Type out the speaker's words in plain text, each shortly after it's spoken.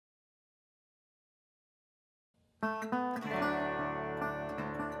She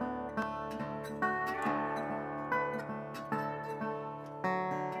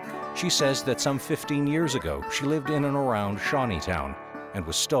says that some 15 years ago, she lived in and around Shawneetown and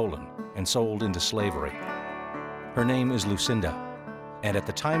was stolen and sold into slavery. Her name is Lucinda, and at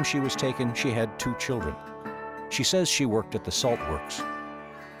the time she was taken, she had 2 children. She says she worked at the Salt Works.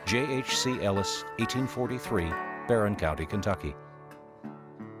 J.H.C. Ellis, 1843, Barron County, Kentucky.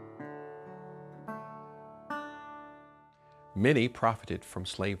 Many profited from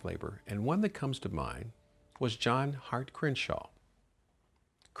slave labor, and one that comes to mind was John Hart Crenshaw.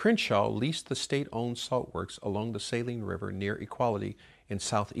 Crenshaw leased the state-owned salt works along the Saline River near Equality in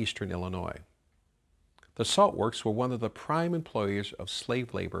southeastern Illinois. The salt works were one of the prime employers of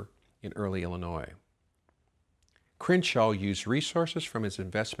slave labor in early Illinois. Crenshaw used resources from his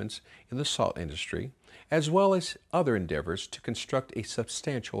investments in the salt industry, as well as other endeavors, to construct a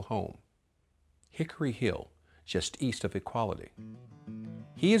substantial home, Hickory Hill, just east of Equality.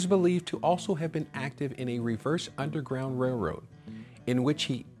 He is believed to also have been active in a reverse underground railroad in which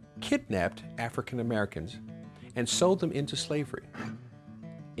he kidnapped African Americans and sold them into slavery.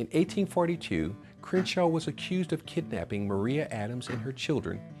 In 1842, Crenshaw was accused of kidnapping Maria Adams and her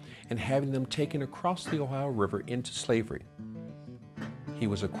children and having them taken across the Ohio River into slavery. He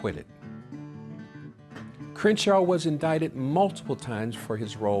was acquitted. Crenshaw was indicted multiple times for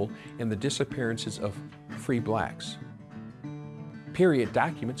his role in the disappearances of free blacks. Period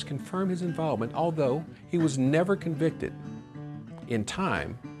documents confirm his involvement, although he was never convicted. In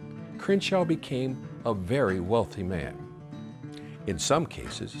time, Crenshaw became a very wealthy man. In some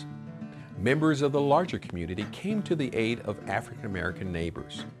cases, members of the larger community came to the aid of African American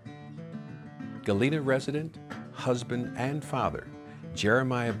neighbors. Galena resident, husband, and father,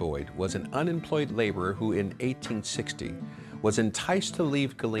 Jeremiah Boyd was an unemployed laborer who in 1860 was enticed to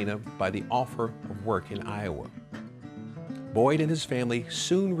leave Galena by the offer of work in Iowa. Boyd and his family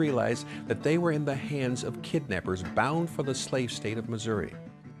soon realized that they were in the hands of kidnappers bound for the slave state of Missouri.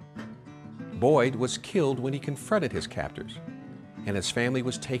 Boyd was killed when he confronted his captors, and his family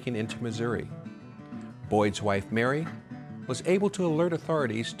was taken into Missouri. Boyd's wife, Mary, was able to alert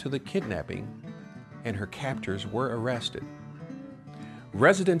authorities to the kidnapping, and her captors were arrested.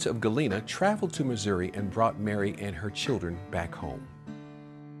 Residents of Galena traveled to Missouri and brought Mary and her children back home.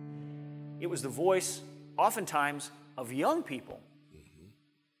 It was the voice, oftentimes, of young people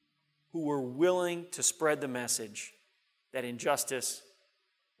who were willing to spread the message that injustice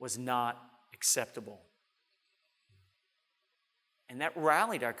was not acceptable. And that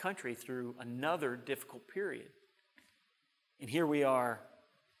rallied our country through another difficult period. And here we are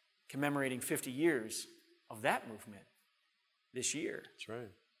commemorating 50 years of that movement this year. That's right.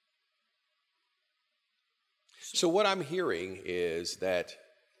 So what I'm hearing is that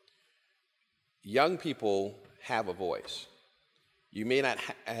young people have a voice. You may not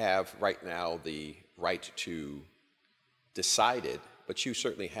have right now the right to decide it, but you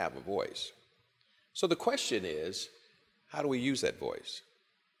certainly have a voice. So the question is, how do we use that voice?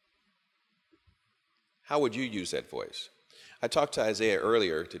 How would you use that voice? I talked to Isaiah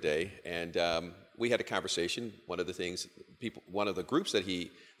earlier today, and we had a conversation. One of the things, one of the groups that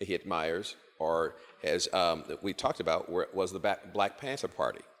he admires, or has that we talked about, was the Black Panther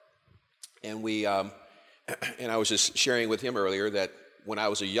Party, and we. And I was just sharing with him earlier that when I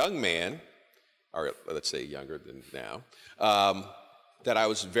was a young man, or let's say younger than now, that I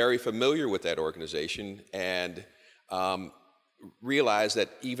was very familiar with that organization and realized that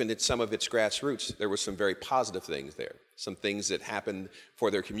even at some of its grassroots, there were some very positive things there, some things that happened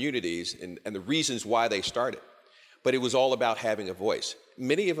for their communities and the reasons why they started. But it was all about having a voice.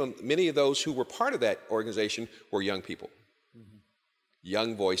 Many of those who were part of that organization were young people,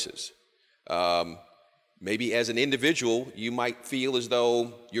 young voices. Maybe as an individual, you might feel as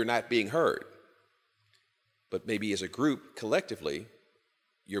though you're not being heard. But maybe as a group, collectively,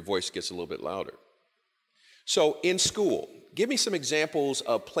 your voice gets a little bit louder. So in school, give me some examples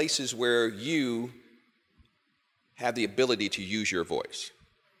of places where you have the ability to use your voice.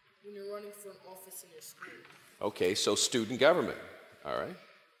 When you're running for an office in your school. Okay, so student government, all right.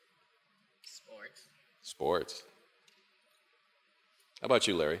 Sports. Sports. How about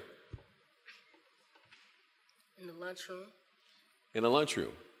you, Larry? In the lunchroom. In the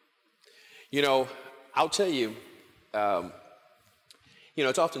lunchroom. You know, I'll tell you,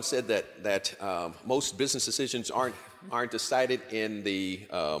 it's often said that most business decisions aren't decided in the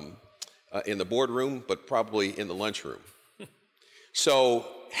boardroom, but probably in the lunchroom. So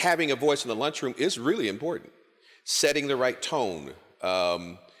having a voice in the lunchroom is really important. Setting the right tone,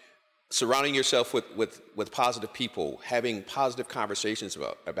 surrounding yourself with positive people, having positive conversations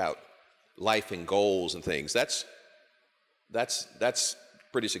about life and goals and things. That's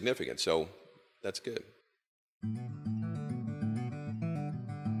pretty significant. So that's good.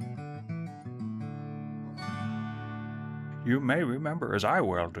 You may remember, as I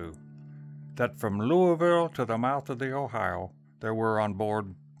well do, that from Louisville to the mouth of the Ohio, there were on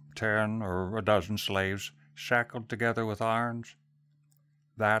board 10 or a dozen slaves shackled together with irons.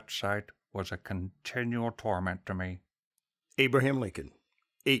 That sight was a continual torment to me. Abraham Lincoln,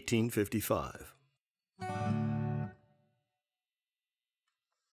 1855.